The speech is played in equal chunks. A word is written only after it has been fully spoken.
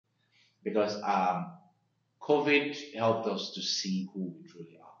because COVID helped us to see who we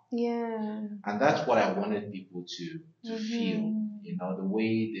truly are. Yeah. And that's what I wanted people to feel. You know, the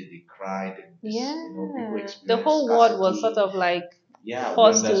way that they cried and this, you know, people Yeah. The experienced whole world was sort scarcity. of like Yeah,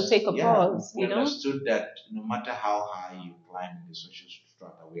 forced to take a pause, we understood that no matter how high you climb in the social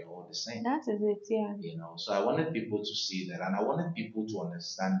strata, we are all the same. That is it, yeah. You know, so I wanted people to see that, and I wanted people to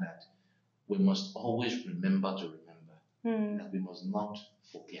understand that we must always remember to remember, that we must not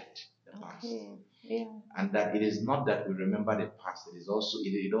forget the past. Okay. Yeah. And that it is not that we remember the past,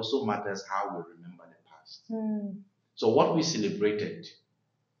 it also matters how we remember the past. So what we celebrated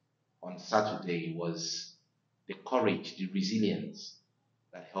on Saturday was the courage, the resilience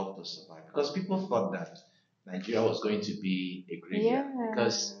that helped us survive. Because people thought that Nigeria was going to be a graveyard. Yeah.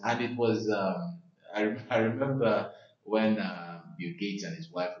 Because and it was I remember when Bill Gates and his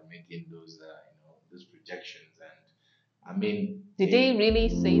wife were making those those projections, and I mean, Did they really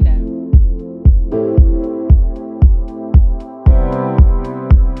say that?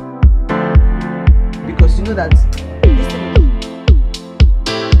 Because you know that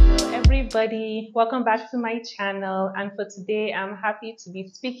Hello everybody, welcome back to my channel, and for today I'm happy to be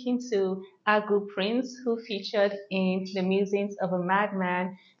speaking to Agu Prince, who featured in The Musings of a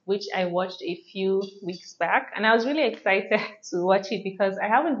Madman, which I watched a few weeks back, and I was really excited to watch it because I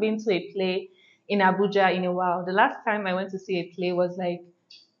haven't been to a play in Abuja in a while. The last time I went to see a play was like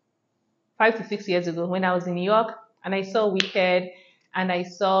 5 to 6 years ago when I was in New York, and I saw Wicked and I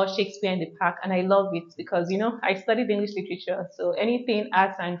saw Shakespeare in the Park, and I love it because I studied English literature, so anything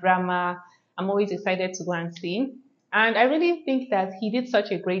arts and drama, I'm always excited to go and see. And I really think that he did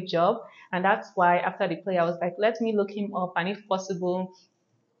such a great job, and that's why after the play I was like, let me look him up, and if possible,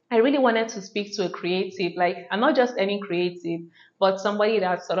 I really wanted to speak to a creative, like, and not just any creative, but somebody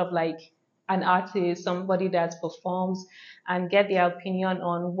that's sort of like an artist, somebody that performs, and get their opinion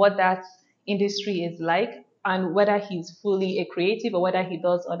on what that industry is like, and whether he's fully a creative or whether he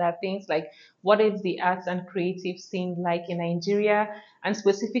does other things, like what is the arts and creative scene like in Nigeria, and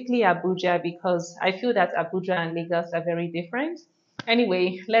specifically Abuja, because I feel that Abuja and Lagos are very different.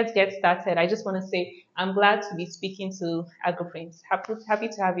 Anyway, let's get started. I just want to say I'm glad to be speaking to Agro Prince. Happy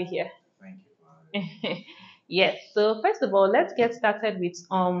to have you here. thank you for having me. Yes. So first of all, let's get started with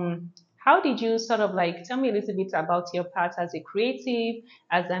how did you sort of like tell me a little bit about your part as a creative,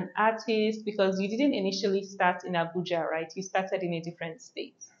 as an artist, because you didn't initially start in Abuja, right? You started in a different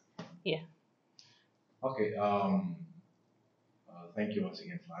state. Yeah. Okay. Thank you once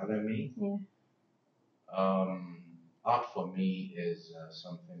again for having me. Yeah. Art for me is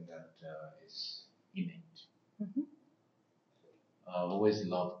something that is innate. Mhm. I've always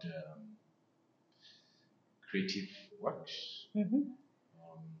loved creative works. Mhm.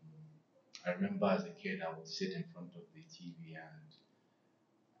 Um, I remember as a kid, I would sit in front of the TV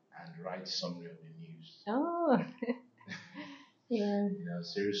and write summary of the news. Oh. Yeah. You know,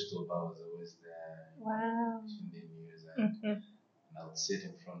 Serious Toba was always there, Wow. watching the news, Mhm. and I would sit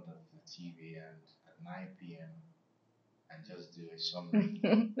in front of the TV and at 9 p.m. and just do a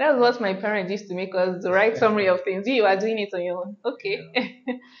summary. That's what my parents used to make us write summary of things. You are doing it on your own. You Okay.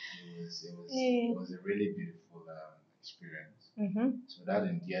 know, it was a really beautiful experience. So that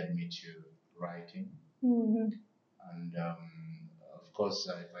endeared me to writing, Mhm. and of course,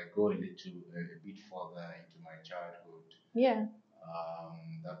 if I go a bit further into my childhood, Yeah.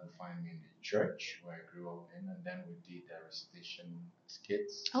 that would find me in the church where I grew up in, and then we did recitation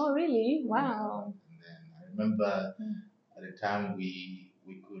skits. Oh, really? You know, Wow. and then I remember at the time we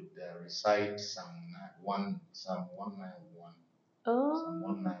could recite Psalm 191, Psalm Oh, okay.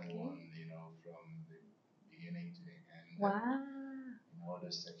 191, you know, from the beginning to the end, and Wow. in all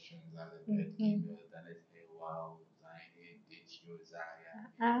the sections, and the bed Mm-hmm. giver, that is a wow, Zion, did you, Zion,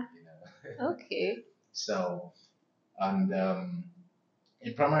 Ah, you know. okay. So, and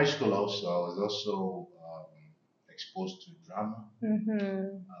in primary school also, I was also exposed to drama.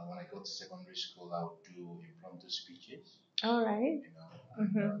 Mm-hmm. When I got to secondary school, I would do impromptu speeches, All right. you know, and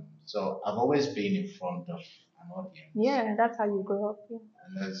Mm-hmm. so I've always been in front of an audience. Yeah, that's how you grow up. Yeah.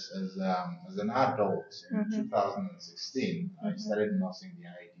 And as an adult in Mm-hmm. 2016, I Mm-hmm. started nursing the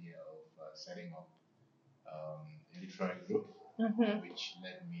idea of setting up a literary group, Mm-hmm. which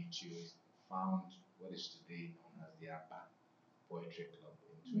led me to found what is today known as the APA Poetry Club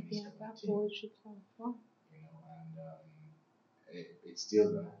in Yeah, that 2017. poetry club. Wow. You know, and it's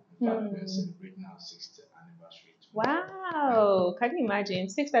still there. In fact, we're Hmm. celebrating our 6th anniversary tomorrow. Wow. Can you imagine?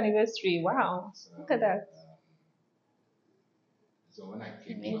 Sixth anniversary. Yeah. Wow. So, Look at that. so when I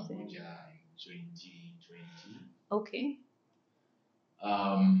came to Amazing. Abuja in 2020, Okay.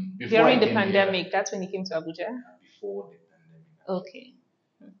 before I During the came here, pandemic, that's when you came to Abuja? before the pandemic, actually, Okay.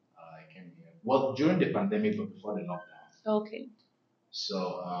 I well, during the pandemic, but before the lockdown. Okay.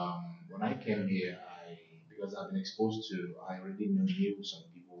 So when I came here, because I've been exposed to, I already knew some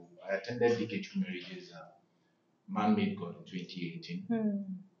people. I attended DK Marriage's Man-Made God in 2018.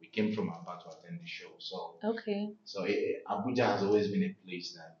 We came from Aba to attend the show. So okay. So Abuja has always been a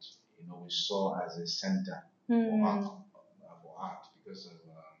place that we saw as a center for art because of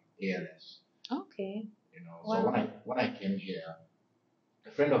ALS. Okay. So when I came here, a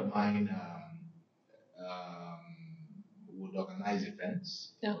friend of mine would organize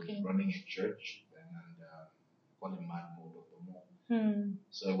events. Okay. He was running a church and called him Madman.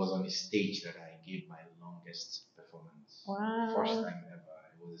 So it was on the stage that I gave my longest performance. Wow. First time ever.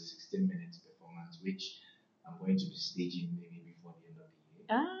 It was a 16 minute performance, which I'm going to be staging maybe before the end of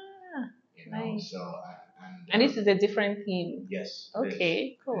the year. Nice. So and this is a different theme. Yes.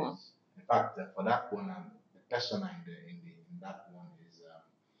 Okay. Cool. In fact, for that one, the person in that one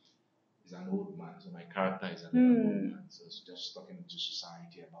is an old man. So my character is an old man. So it's just talking to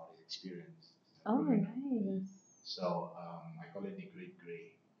society about his experience. Oh, nice. So I call it the Great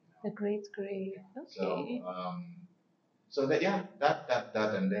Gray. The Great Gray. Okay. So that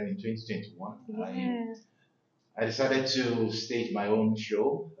and then in 2021, I decided to stage my own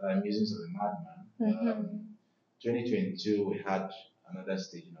show, Musings of a Madman. 2022 we had another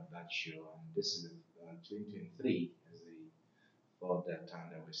staging of that show, and this is 2023 is the third time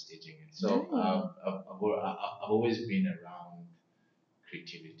that we're staging it. So I've always been around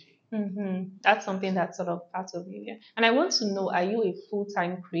creativity. That's something that's sort of part of you. Yeah. And I want to know, are you a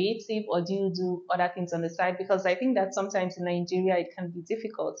full-time creative or do you do other things on the side? Because I think that sometimes in Nigeria it can be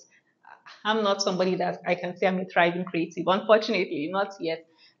difficult. I'm not somebody that I can say I'm a thriving creative. Unfortunately, not yet.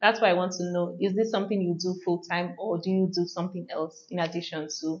 That's why I want to know, is this something you do full-time or do you do something else in addition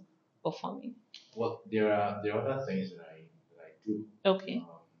to performing? Well, there are other things that I do. Okay.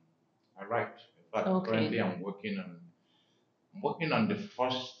 I write. In fact, currently I'm working on the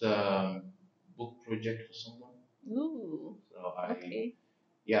first book project for someone. Ooh. So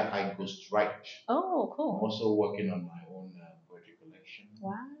I ghostwrite. Oh, cool. I'm also working on my own poetry collection.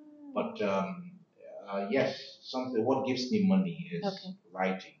 Wow. But yes, what gives me money is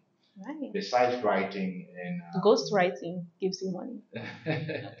writing. Right. Besides writing and ghostwriting gives you money.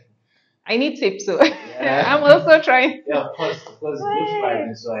 I need tips, so I'm also trying. Yeah, of course,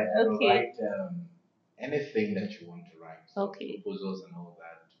 ghostwriting. So I write anything that you want to write. So proposals and all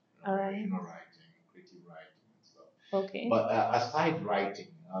that. Professional writing, creative writing, and stuff. Okay. But aside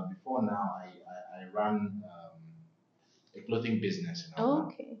writing, before now, I run a clothing business in Aba.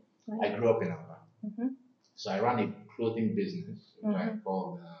 Okay. I grew up in Aba. So I ran a clothing business, which I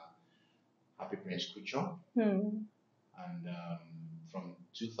called Happy Prince Agu. And from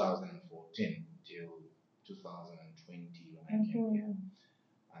 2014 till 2020 when I came here.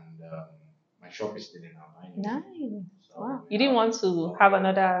 And my shop is still in Aba. Nice. So wow. You didn't want to have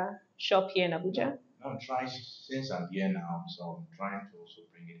another shop here in Abuja? No, I'm trying, since I'm here now, so I'm trying to also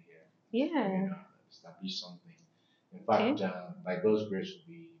bring it here. Yeah. Establish something. In fact, by God's grace,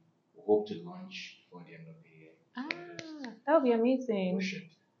 we hope to launch before the end of the year. That would be amazing. Push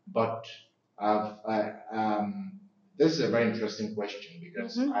it. But this is a very interesting question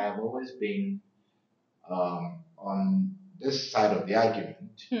because I have always been on this side of the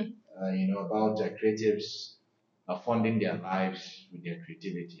argument, about creatives funding their lives with their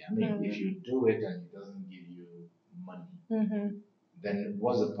creativity. I mean, if you do it and it doesn't give you money, then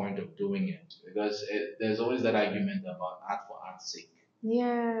what's the point of doing it? Because there's always that argument about art for art's sake.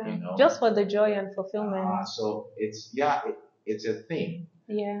 Yeah. Just for the joy and fulfillment. So it's a thing.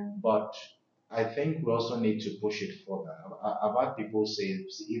 Yeah. But I think we also need to push it further. I've had people say,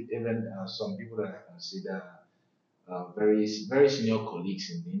 even some people that I consider very very senior colleagues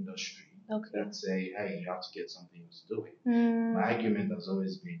in the industry, that say, hey, you have to get something else to do it. My argument has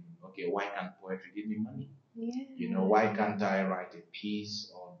always been, okay, why can't poetry give me money? Yeah. Why can't I write a piece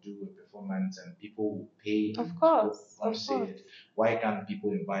or do a performance and people will pay and come see it? Why can't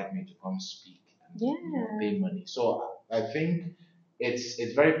people invite me to come speak and pay money? So I think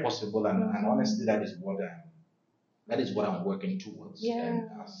it's very possible, and honestly, that is what I'm working towards. Yeah. And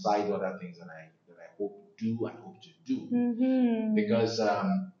aside other things that I hope to do, because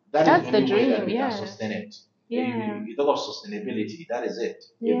that's the only way that we can sustain it. Yeah. You talk of sustainability, that is it.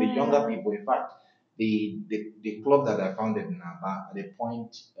 If the younger people, in fact, the club that I founded in Aba, at a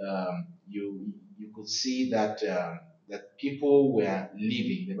point, you could see that that people were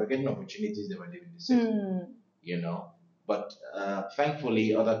leaving, they were getting opportunities, they were leaving the city, But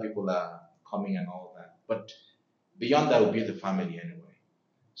thankfully, other people are coming and all that. But beyond that, we build a family anyway.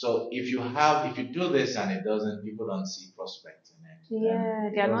 So if you do this and it doesn't, people don't see prospects in it. Yeah,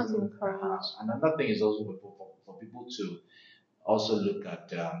 it they are not doesn't. encouraged. Another thing is also for people to also look at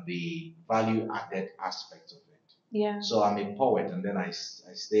the value added aspect of it. Yeah. So I'm a poet and then I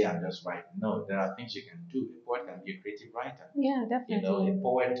stay and just write. No, there are things you can do. A poet can be a creative writer. Yeah, You know,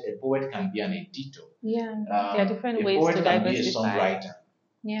 definitely. a poet can be an editor. Yeah, there are different A ways poet to can be a diversify. songwriter.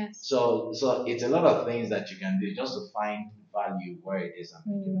 Yes. So it's a lot of things that you can do just to find value where it is and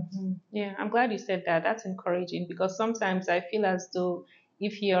pick it up. Yeah, I'm glad you said that. That's encouraging because sometimes I feel as though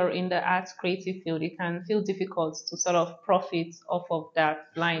if you're in the arts creative field, it can feel difficult to sort of profit off of that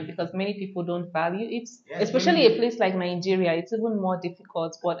line because many people don't value it. Yes, Especially a place like Nigeria, it's even more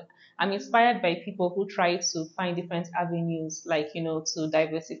difficult. But I'm inspired by people who try to find different avenues, like, to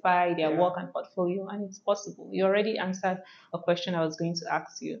diversify their yeah. work and portfolio, and it's possible. You already answered a question I was going to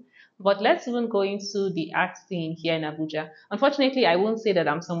ask you. But let's even go into the art scene here in Abuja. Unfortunately, I won't say that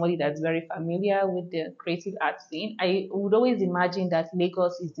I'm somebody that's very familiar with the creative art scene. I would always imagine that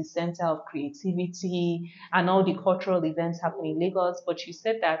Lagos is the center of creativity and all the cultural events happen in Lagos. But you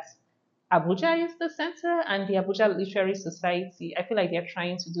said that Abuja is the center and the Abuja Literary Society. I feel like they're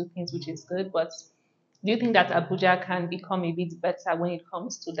trying to do things which is good, but do you think that Abuja can become a bit better when it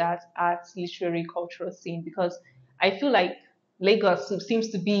comes to that art, literary, cultural scene? Because I feel like Lagos seems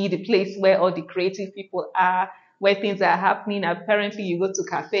to be the place where all the creative people are, where things are happening. Apparently, you go to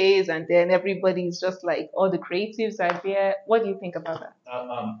cafes and then everybody is just like all the creatives are there. What do you think about that?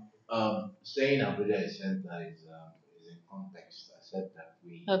 Saying Abuja is center is in context. I said that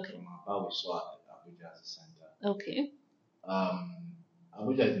Okay. from above we saw Abuja as a center. Okay. Um,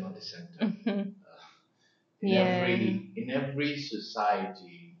 Abuja is not the center. Yeah. In every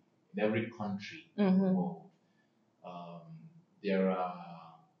society, in every country in the world, um, there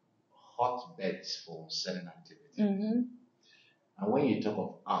are hotbeds for certain activities. And when you talk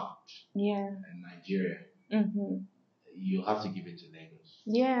of art Yeah. in Nigeria, you have to give it to Lagos.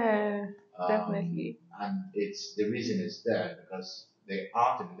 Yeah, definitely. And it's the reason it's there because the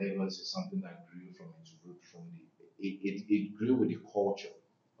art in Lagos is something that grew from its root from it grew with the culture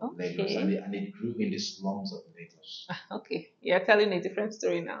of Lagos and it grew in the slums of Lagos. Okay, you're telling a different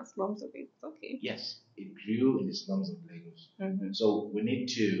story now. Slums of it. Okay. Yes, it grew in the slums of Lagos. So we need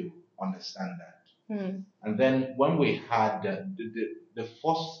to understand that. And then when we had the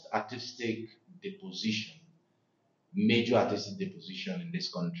first artistic deposition, major artistic deposition in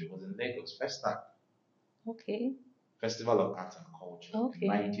this country was in Lagos, Festa. Okay. Festival of Arts and Culture. Okay. In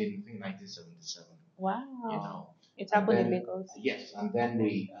 1977. Wow. You know. It happened in Lagos. Yes, and then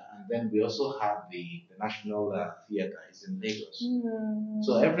we also have the National Theatre is in Lagos.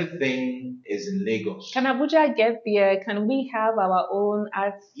 So everything is in Lagos. Can Abuja get there? Can we have our own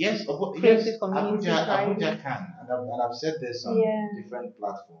arts? Yes, creative community Abuja can, and I've said this on different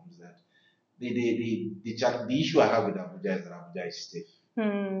platforms that the issue I have with Abuja is that Abuja is stiff.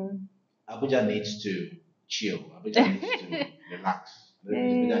 Abuja needs to chill. Abuja needs to relax.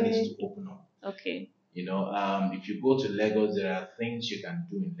 Abuja needs to open up. Okay. You know, if you go to Lagos, there are things you can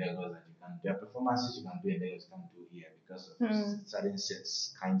do in Lagos that you can. There are performances you can do in Lagos you can do here because of certain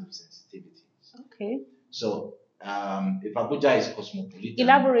kinds of sensitivities. Okay. So, if Abuja is cosmopolitan,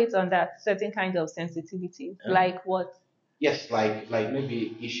 elaborate on that. Certain kinds of sensitivities, like what? Yes, like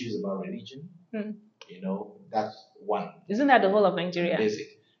maybe issues about religion. You know, that's one. Isn't that the whole of Nigeria? Basic.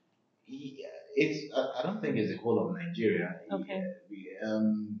 It's. I don't think it's the whole of Nigeria. Okay.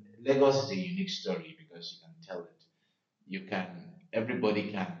 Lagos is a unique story because you can tell it.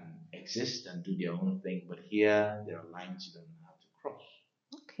 Everybody can exist and do their own thing, but here there are lines you don't have to cross.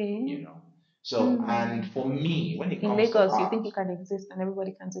 Okay. You know. So, and for me, when it comes in Lagos, to art, you think you can exist and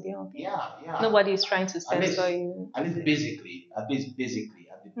everybody can do their own thing? Yeah. Nobody is trying to censor you. At least basically, at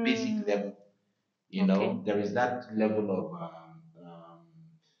the basic level, you know, there is that level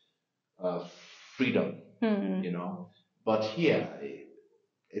of freedom, you know. But here,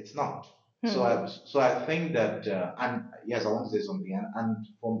 it's not. So I think that, and yes, I want to say something. And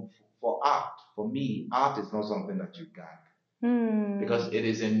for art, for me, art is not something that you gag because it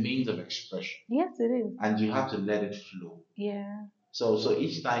is a means of expression. Yes, it is. And you have to let it flow. Yeah. So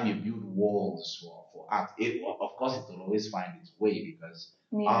each time you build walls for art, of course it will always find its way because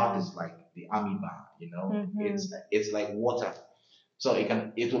art is like the amoeba, you know. It's like water. So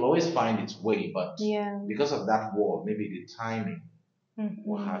it will always find its way, but because of that wall, maybe the timing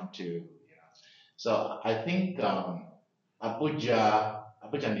will have to, you know. So I think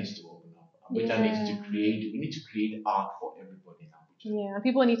Abuja needs to open up. Abuja needs to create. We need to create art for everybody in Abuja. Yeah,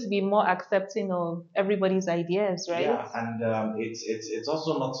 people need to be more accepting of everybody's ideas, right? Yeah, and it's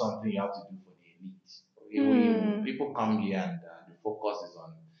also not something you have to do for the elite. People come here and the focus is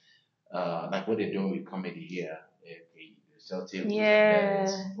on like what they're doing with comedy here. tell tables. Yeah,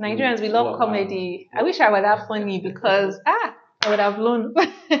 Nigerians, we who love are comedy. I wish I were that funny because I would have known.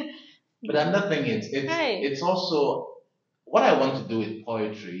 But another thing is, Hi. it's also what I want to do with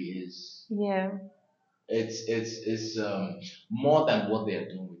poetry is Yeah. it's more than what they are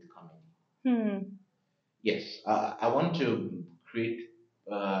doing with comedy. Hmm. Yes, I want to create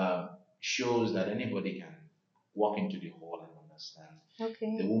shows that anybody can walk into the hall and understand. The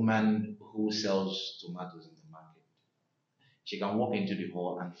Okay. woman who sells tomatoes in the market, she can walk into the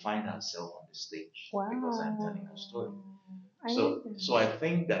hall and find herself on the stage because I'm Wow. telling her story. I like So that. I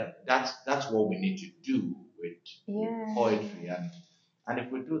think that that's what we need to do with Yeah. poetry, and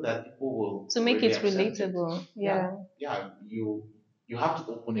if we do that, people will To make really it accept it. relatable. Yeah, Yeah. yeah. You have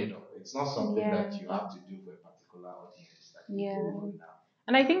to open it up. It's not something that Yeah. you have to do for a particular audience that people Yeah. know now.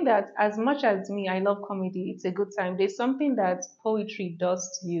 And I think that as much as me, I love comedy, it's a good time. There's something that poetry does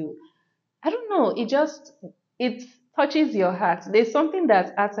to you. I don't know. It touches your heart. There's something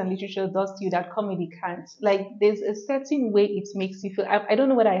that arts and literature does to you that comedy can't. Like there's a certain way it makes you feel. I don't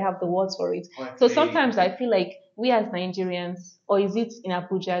know whether I have the words for it. So Poetry, sometimes I feel like we as Nigerians, or is it in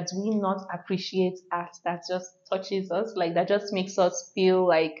Abuja, do we not appreciate art that just touches us? Like that just makes us feel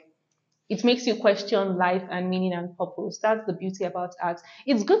like it makes you question life and meaning and purpose. That's the beauty about art.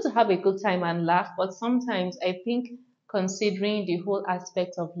 It's good to have a good time and laugh, but sometimes I think considering the whole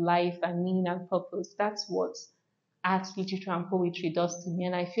aspect of life and meaning and purpose, that's what art, literature, and poetry does to me.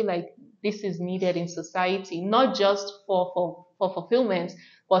 And I feel like this is needed in society, not just for fulfillment,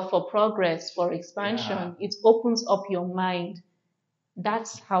 but for progress, for yeah. expansion. It opens up your mind.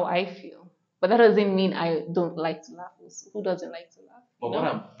 That's how I feel. But that doesn't mean I don't like to laugh. Also. Who doesn't like to laugh? But You what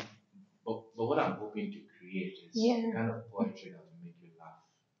know? what I'm hoping to create is the Yeah. kind of poetry that will make you laugh.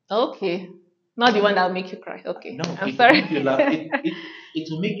 Okay. Not the one that will make you cry. Okay. No, I'm it will sorry. make you laugh. It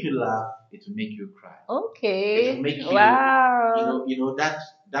will make you laugh. It will make you cry. It will Okay. make you, Wow.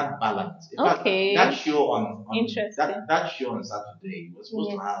 that balance. In fact, that Okay. show on Interesting. that show on Saturday was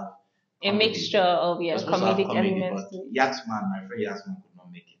supposed to Yeah. have A comedy. mixture of Was yeah, supposed to have comedic comedy, elements but to it. Yaxman, my friend Yaxman, could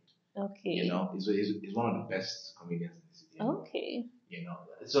not make it. Okay. He's one of the best comedians in the city. Okay.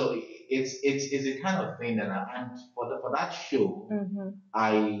 So it's the kind of thing that and for that show, Mm-hmm.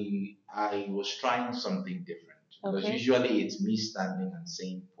 I was trying something different because Okay. usually it's me standing and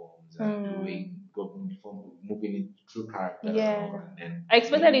saying poems and Mm. going from moving it through characters and all Yeah. that, and then I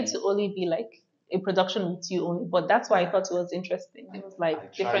expected it to only be like a production with you only, but that's why I thought it was interesting. I, It was I like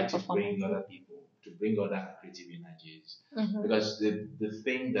try different to bring performances. other people, to bring other creative energies. Mm-hmm. Because the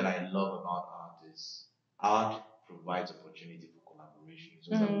thing that I love about art is art provides opportunity for collaboration. It's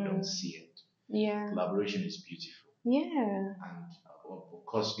just that we don't see it. Yeah. Collaboration is beautiful. Yeah. And of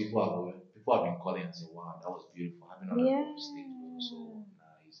course, people have been calling and saying, wow, that was beautiful. Having other Yeah. people on stage was also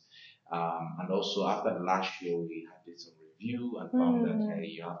nice. And also, after the last show, we had did some review and found that, hey,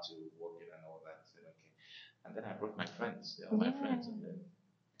 you have to work it and all that. I said, okay. And then I brought my friends. They are my friends. And then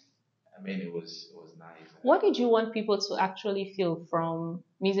I mean, it was nice. What did you want people to actually feel from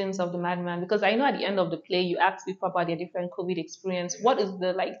Musings of the Madman? Because I know at the end of the play you asked people about their different COVID experience. What is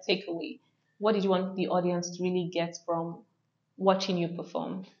the like takeaway? What did you want the audience to really get from watching you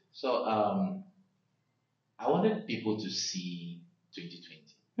perform? So I wanted people to see 2020.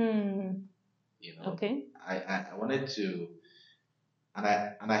 Hmm. Okay. I wanted to, and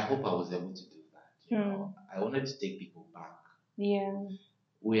I hope I was able to do that. I wanted to take people back. Yeah.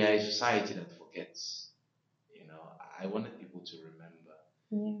 We are a society that forgets. I wanted people to remember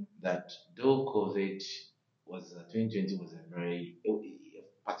Yeah. that though COVID was 2020 was a very,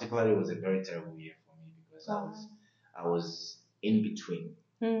 particularly was a very terrible year for me because Wow. I was in between.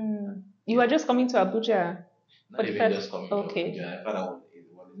 You were just coming to Abuja for Not the even first. just coming to Okay. Abuja. I thought it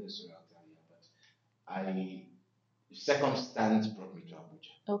was in Australia, but I circumstance brought me to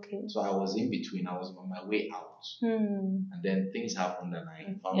Abuja. Okay. So I was in between. I was on my way out, and then things happened, and I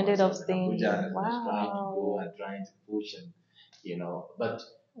found Ended up myself in staying Abuja, here. and I was trying to go Wow. and trying to push, and but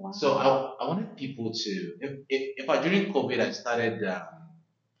Wow. so I wanted people to, if I during COVID I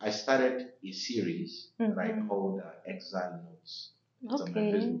started a series that I called Exile Notes. It's on my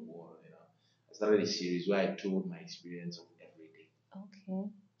Okay. Facebook wall. I started a series where I told my experience of every day. Okay.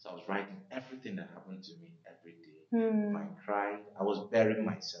 So I was writing everything that happened to me every day. If I Hmm. cried, I was burying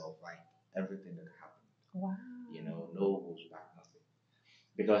myself, like everything that happened. Wow. No holds back, nothing.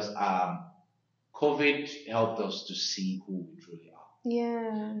 Because COVID helped us to see who we truly are.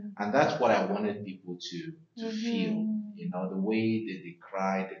 Yeah. And that's what I wanted people to feel. The way that they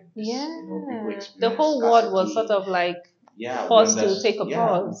cried, people Yeah. experienced The whole world was scarcity. sort of like Yeah, forced to take a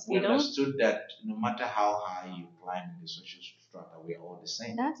pause, we understood that no matter how high you climb in the social strata. We are all the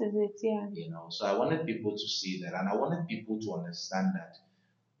same. That is it, yeah. So I wanted people to see that, and I wanted people to understand that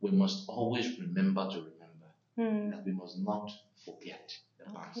we must always remember to remember, that we must not forget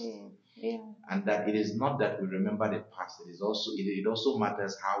the past. Yeah. And that it is not that we remember the past, it also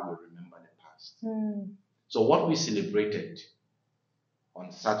matters how we remember the past. So what we celebrated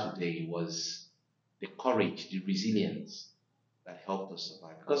on Saturday was the courage, the resilience that helped us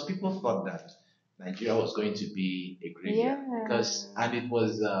survive. Because people thought that Nigeria was going to be a graveyard. And it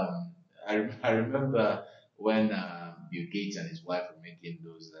was, I remember when Bill Gates and his wife were making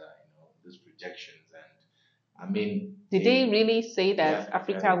those projections. And I mean, did they really say that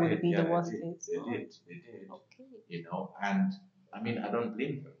Africa would be the worst place? They did. Okay. And I mean, I don't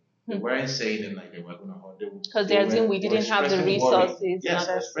blame them. They weren't saying it like they were going to. Because they assumed we didn't have the resources. Yes,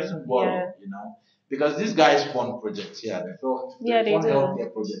 expressing worry, because these guys fund projects here. They fund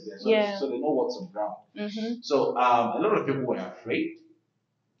healthcare projects here, so they know what's on ground. So a lot of people were afraid,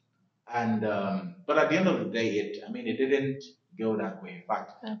 and but at the end of the day, it didn't go that way. In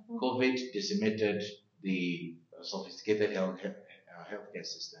fact, COVID decimated the sophisticated healthcare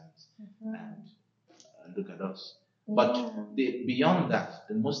systems, and look at us. But beyond that,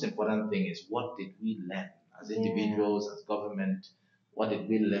 the most important thing is, what did we learn as individuals, as government? What did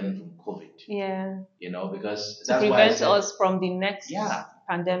we learn from COVID? Because to prevent us from the next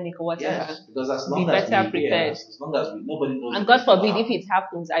pandemic or whatever. Yes, because as long as we're prepared, as long as nobody knows. And God forbid if it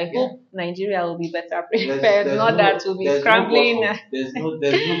happens, I hope Nigeria will be better prepared. That we'll be scrambling. There's no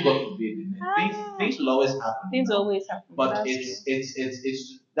God forbid. Things will always happen. Things always happen. But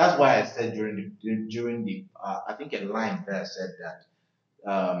it's that's why I said during the I think a line there said that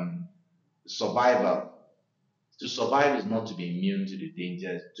survival. To survive is not to be immune to the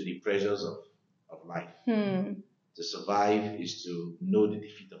dangers, to the pressures of life. To survive is to know the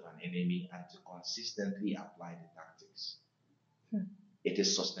defeat of an enemy and to consistently apply the tactics. It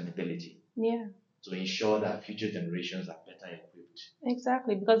is sustainability. To ensure that future generations are better equipped.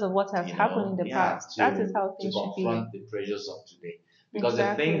 Exactly, because of what has happened in the past. That is how things should be. To confront the pressures of today. Because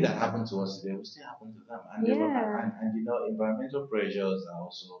the things that happen to us today will still happen to them. And environmental pressures are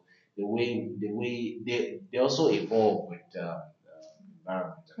also the way they also evolve with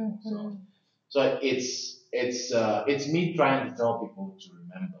environment. So it's me trying to tell people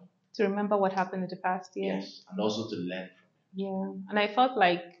to remember what happened in the past. Yes, and also to learn from it. And I felt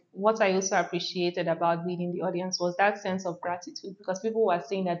like what I also appreciated about being in the audience was that sense of gratitude, because people were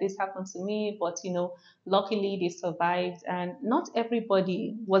saying that this happened to me, but luckily they survived, and not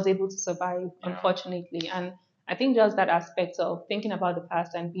everybody was able to survive, unfortunately. And I think just that aspect of thinking about the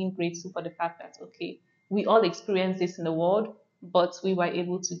past and being grateful for the fact that, okay, we all experienced this in the world, but we were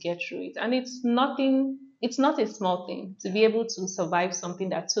able to get through it. And it's not a small thing to be able to survive something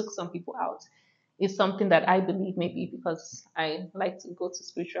that took some people out. Is something that I believe, maybe because I like to go to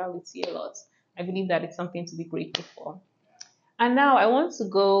spirituality a lot, I believe that it's something to be grateful for. And now I want to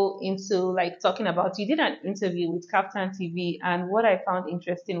go into talking about, you did an interview with Captain TV, and what I found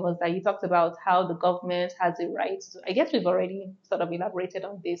interesting was that you talked about how the government has a right to, I guess we've already sort of elaborated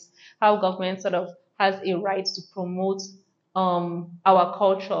on this, how government sort of has a right to promote our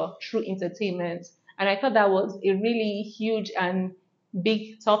culture through entertainment. And I thought that was a really huge and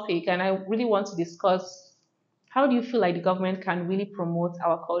big topic, and I really want to discuss, how do you feel like the government can really promote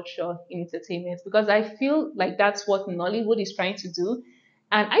our culture in entertainment? Because I feel like that's what Nollywood is trying to do,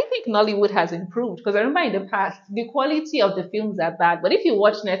 and I think Nollywood has improved, because I remember in the past the quality of the films are bad, but if you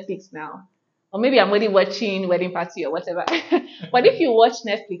watch Netflix now, or maybe I'm already watching Wedding Party or whatever, but if you watch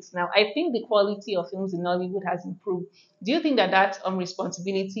Netflix now, I think the quality of films in Nollywood has improved. Do you think that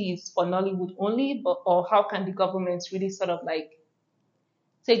responsibility is for Nollywood only, or how can the government really sort of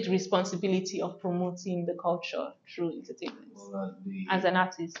take the responsibility of promoting the culture through entertainment? As an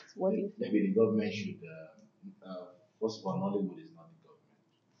artist, what do you think? Maybe the government should, first of all, Nollywood is not the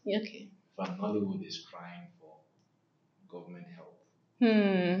government. Okay. But Nollywood is crying for government help.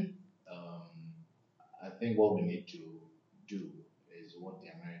 I think what we need to do is what the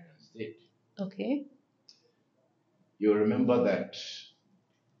Americans did. Okay. You remember that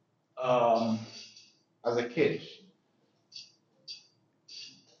as a kid,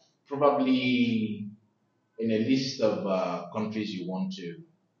 probably in a list of countries you want to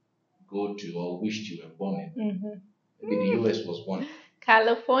go to or wished you were born in, maybe the US was one.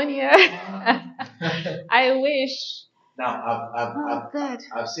 California. I wish. Now,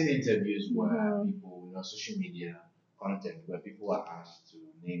 I've seen interviews where people, social media content, where people are asked to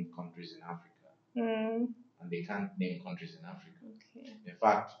name countries in Africa, and they can't name countries in Africa. Okay. In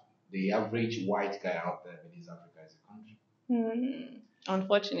fact, the average white guy out there believes Africa is a country.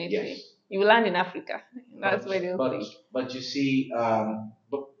 Unfortunately, yes. You will land in Africa. That's where they'll but think. but you see,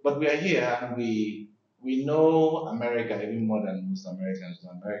 but we are here and we know America even more than most Americans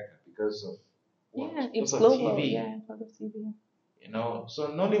know America because of what? Yeah, it's Because of global. Yeah, TV. because of TV. So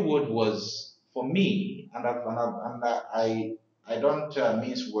Nollywood was for me, I don't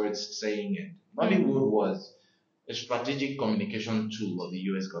mince words saying it. Mm. Nollywood was a strategic communication tool of the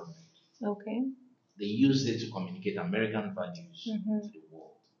U.S. government. Okay. They used it to communicate American values to the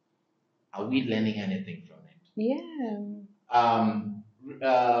world. Are we learning anything from it? Yeah.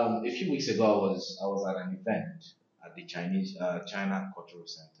 A few weeks ago, I was at an event at the China Cultural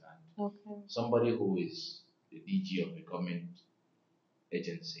Center, and Okay. somebody who is the DG of the government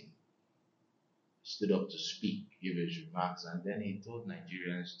agency stood up to speak, give his remarks, and then he told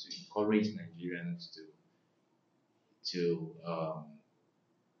Nigerians to encourage Nigerians to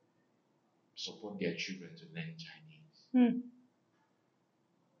support their children to learn Chinese. Hmm.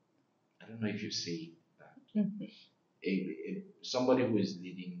 I don't know if you see that. Mhm. Somebody who is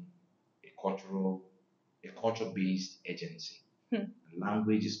leading a culture-based agency. Hmm.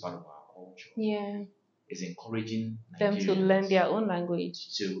 Language is part of our culture. Yeah. Is encouraging Them to learn Nigerians their own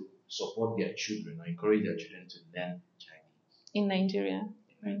language to support their children or encourage their children to learn Chinese in Nigeria.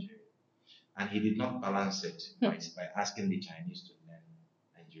 in Nigeria. And he did not balance it by asking the Chinese to learn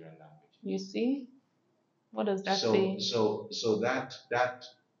Nigerian language. You see? What does that So say? so that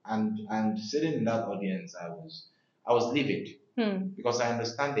and sitting in that audience, I was livid because I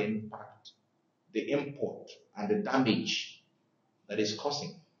understand the impact, the import, and the damage that is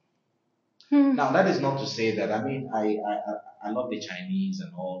causing. Now that is not to say that I love the Chinese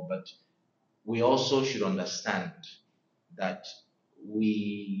and all, but we also should understand that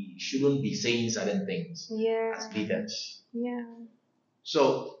we shouldn't be saying certain things Yeah. as leaders. Yeah.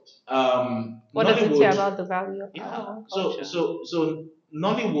 So What does it say Nollywood, about the value of yeah. our own So culture? so so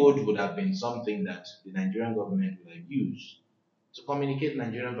Nollywood would have been something that the Nigerian government would have used to communicate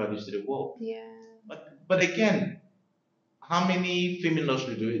Nigerian values to the world. Yeah. But again, how many film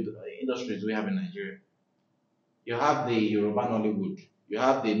industries do we have in Nigeria? You have the Yoruba Nollywood, you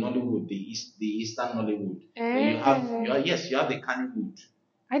have the Nollywood, the Eastern Nollywood. Then you have the Kannywood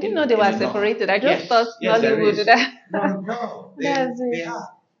I didn't know in they in were the north. separated. I just thought Yes, there Nollywood did is. that. No, That's they it. are.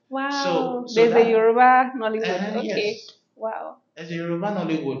 Wow. So There's a that Yoruba Nollywood. Okay. yes, Wow. there's a Yoruba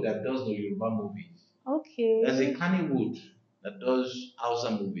Nollywood that does the Yoruba movies. There's a Okay. Kannywood that does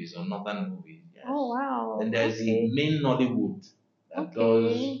Hausa movies or Northern movies. Yes. Oh wow. Then there's the Okay. main Nollywood that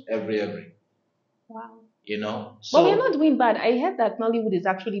does Okay. every. Wow. But we're not So doing bad. I heard that Nollywood is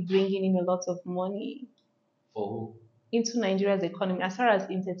actually bringing in a lot of money for who? into Nigeria's economy as far as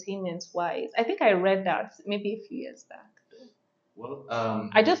entertainment wise. I think I read that maybe a few years back. Well,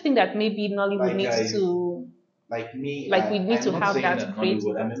 I just think that maybe Nollywood like needs I to, like me, like, we need I'm to not have saying that that great.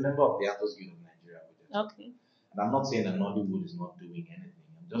 Nollywood. I'm a member of the Actors Guild of Nigeria, Okay. and I'm not saying that Nollywood is not doing anything.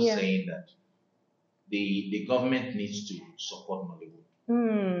 I'm just Yeah. saying that the government needs to support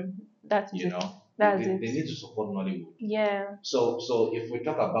Nollywood. That's You it. know, That's they it. need to support Nollywood. Yeah. So if we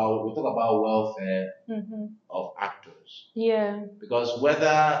talk about welfare of actors, Yeah. because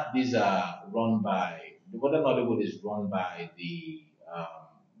whether these are run by whether Nollywood is run by the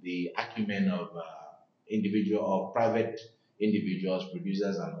acumen of individual or private individuals,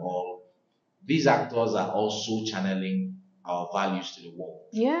 producers, and all, these actors are also channeling our values to the world.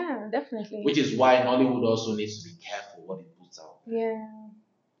 Yeah, definitely. Which is why Nollywood also needs to be careful what it puts out. Yeah.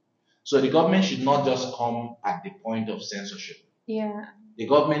 So the government should not just come at the point of censorship. Yeah. The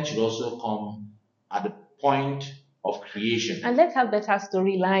government should also come at the point of creation. And let's have better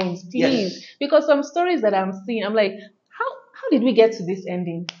storylines, please. Yes. Because some stories that I'm seeing, I'm like, how did we get to this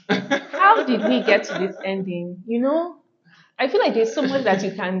ending? How did we get to this ending? I feel like there's so much that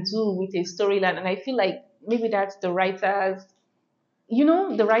you can do with a storyline, and I feel like maybe that's the writers,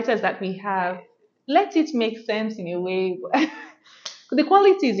 the writers that we have. Let it make sense in a way. The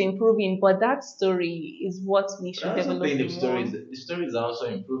quality is improving, but that story is what we should I also develop think more. the stories are also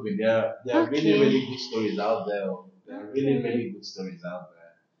improving. There are really, really good stories out there. There are really, really good stories out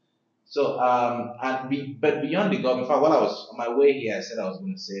there. So but beyond the government, in fact, while I was on my way here, I said I was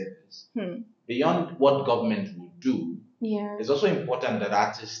going to say this. Beyond what government will do, it's also important that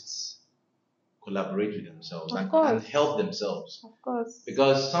artists collaborate with themselves and help themselves. Of course.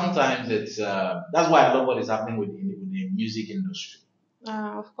 Because sometimes it's that's why I love what is happening with the music industry.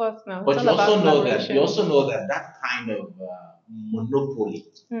 Of course, no. But you also know that that kind of monopoly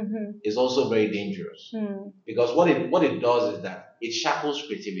is also very dangerous because what it does is that it shackles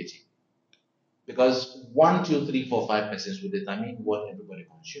creativity. Because 1, 2, 3, 4, 5 persons will determine what everybody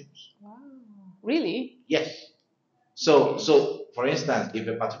consumes. Wow. Really? Yes. So for instance, if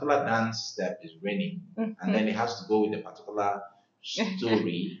a particular dance step is raining, and then it has to go with a particular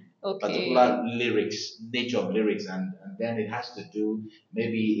story, particular lyrics, nature of lyrics, and then it has to do,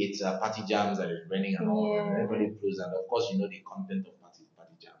 maybe it's a party jams that is raining and all, and everybody plays, and of course you know the content of party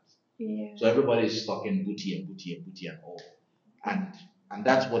jams. So everybody is talking booty and booty and booty and all, and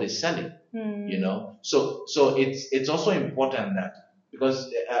that's what is selling, you know. So it's also important that,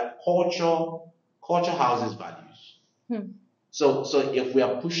 because culture houses values. So if we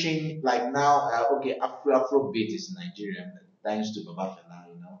are pushing, like now, okay, Afrobeat is Nigerian, thanks to Baba Fela,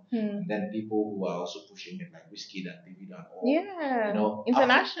 you know, and then people who are also pushing it, like Whiskey and David and all, you know,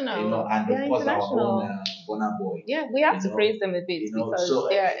 international, you know, and of course our own Burna Boy. Yeah, we have to praise them a bit, because so,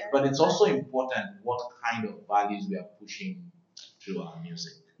 but it's also important what kind of values we are pushing through our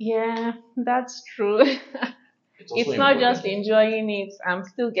music. Yeah, that's true. It's not just enjoying it. I'm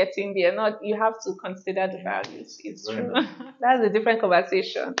still getting there. Not, you have to consider the values. It's true. That's a different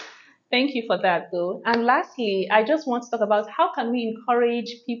conversation. Thank you for that, though. And lastly, I just want to talk about how can we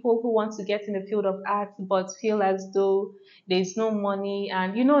encourage people who want to get in the field of art but feel as though there's no money,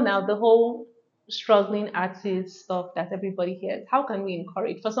 and now the whole struggling artist stuff that everybody hears. How can we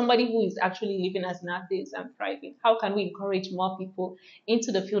encourage, for somebody who is actually living as an artist and thriving, how can we encourage more people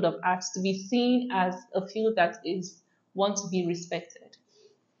into the field of arts to be seen as a field that is want to be respected?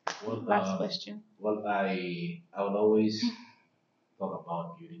 Well, last question. Well, I will always talk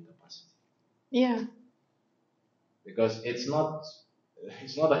about building capacity. Yeah. Because it's not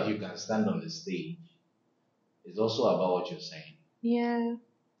that you can stand on the stage. It's also about what you're saying. Yeah,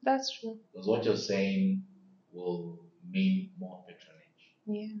 that's true. Because what you're saying will mean more patronage.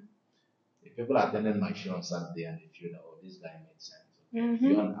 Yeah. If people attended my show on Saturday and they feel that, oh, this guy made sense. Okay.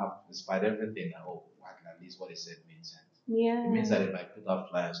 Beyond up, despite everything, oh, at least what he said made sense. Yeah. It means that if I put out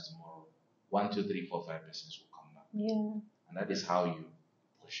flyers tomorrow, 1, 2, 3, 4, 5 persons will come back. Yeah. And that is how you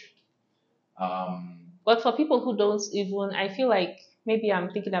push it. But for people who don't even, I feel like maybe I'm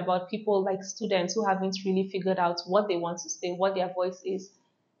thinking about people like students who haven't really figured out what they want to say, what their voice is,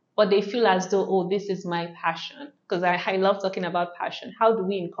 but they feel as though, oh, this is my passion. Because I love talking about passion. How do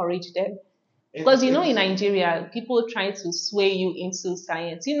we encourage them? Because in Nigeria, people try to sway you into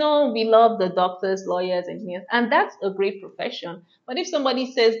science. We love the doctors, lawyers, engineers, and that's a great profession. But if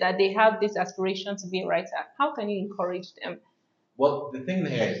somebody says that they have this aspiration to be a writer, how can you encourage them? Well, the thing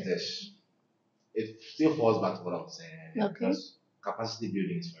here is this. It still falls back to what I was saying earlier. Okay. Because capacity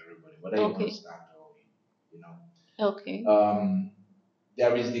building is for everybody, whether you want to start or, Okay.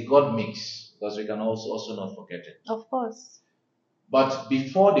 There is the God mix, because we can also not forget it. Of course. But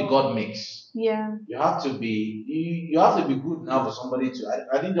before the God mix, yeah, you have to be good now for somebody to.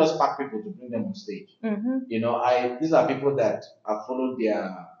 I didn't just pack people to bring them on stage. These are people that have followed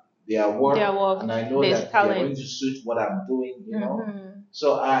their work, and I know that they're going to suit what I'm doing.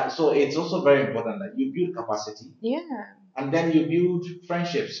 So it's also very important that you build capacity. Yeah. And then you build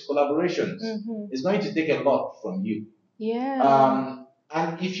friendships, collaborations. It's going to take a lot from you. Yeah.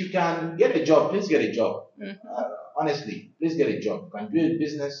 And if you can get a job, please get a job. Honestly, please get a job. You can do a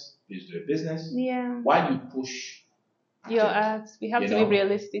business, please do a business. Yeah. Why do you push your ads? We have to be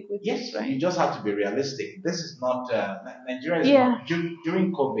realistic with this, right? You just have to be realistic. This is not Nigeria is not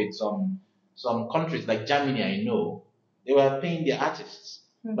during COVID. Some countries like Germany, I know, they were paying their artists.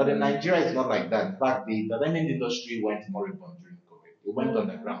 But in Nigeria, it's not like that. In fact, the entertainment industry went moribund during COVID. It went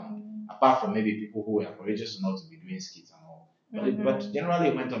underground, apart from maybe people who were courageous enough to be doing skits and all. But generally,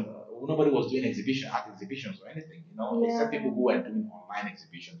 it went on. Nobody was doing art exhibitions or anything, except people who were doing online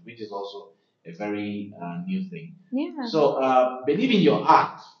exhibitions, which is also a very new thing. Yeah. So believe in your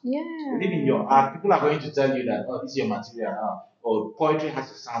art. Yeah. Believe in your art. People are going to tell you that, oh, this is your material. Or poetry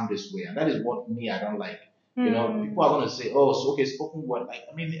has to sound this way, and that is what I don't like. People are going to say, oh, so okay, spoken word.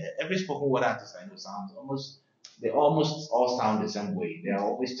 Every spoken word artist I know they almost all sound the same way. They are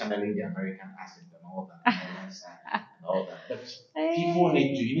always channeling the American accent and all that. But people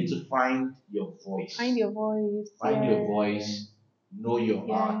you need to find your voice. Find your voice. Find your voice. Know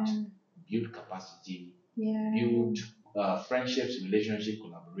your art. Build capacity. Yeah. Build friendships, relationship,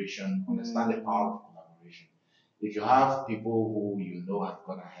 collaboration. Understand the power of collaboration. If you have people who have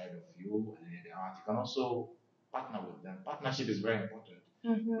gone ahead of you and in the art, you can also partner with them. Partnership is very important.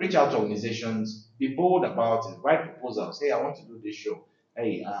 Reach out to organizations, be bold about it, write proposals. Hey, I want to do this show.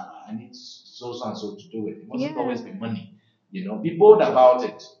 Hey, I need so and so to do it. It mustn't always be money. Be bold about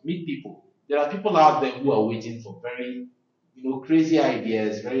it. Meet people. There are people out there who are waiting for very, crazy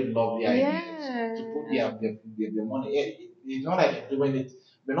ideas, very lovely ideas to put their money. It's not like they're doing it.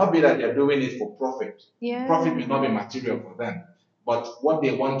 It may not be that they're doing it for profit. Yeah. Profit may not be material for them, but what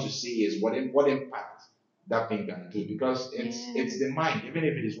they want to see is what impact that thing can do, because it's the mind. Even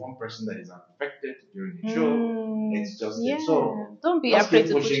if it is one person that is affected during the show, it's just it. Yeah. So Don't be just afraid keep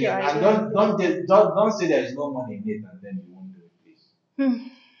to put pushing your it, and idea. don't say there is no money in it and then you won't do it,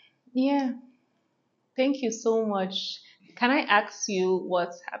 please. Yeah. Thank you so much. Can I ask you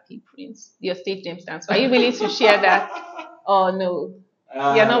what Happy Prince, your stage name stands for? Are you willing to share that? Oh no,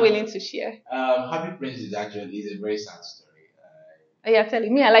 you're not Um, willing to share. Happy Prince is a very sad story. Oh, you're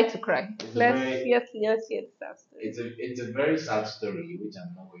telling me I like to cry. It's a Let's very let's hear the sad story. it's a very sad story which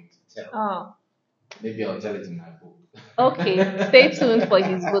I'm not going to tell. Oh, Maybe I'll tell it in my book. okay. Stay tuned for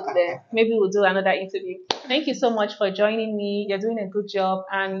his book then. Maybe we'll do another interview. Thank you so much for joining me. You're doing a good job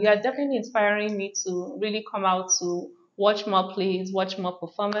and you are definitely inspiring me to really come out to watch more plays, watch more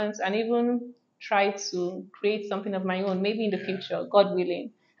performance, and even try to create something of my own, maybe in the future, God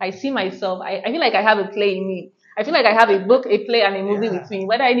willing. I see myself, I feel like I have a play in me. I feel like I have a book, a play, and a movie with Yeah. me,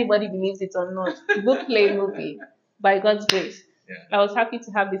 whether anybody believes it or not. Book, play, movie, by God's grace. Yeah. I was happy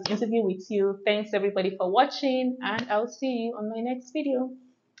to have this interview with you. Thanks everybody for watching, and I'll see you on my next video.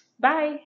 Bye.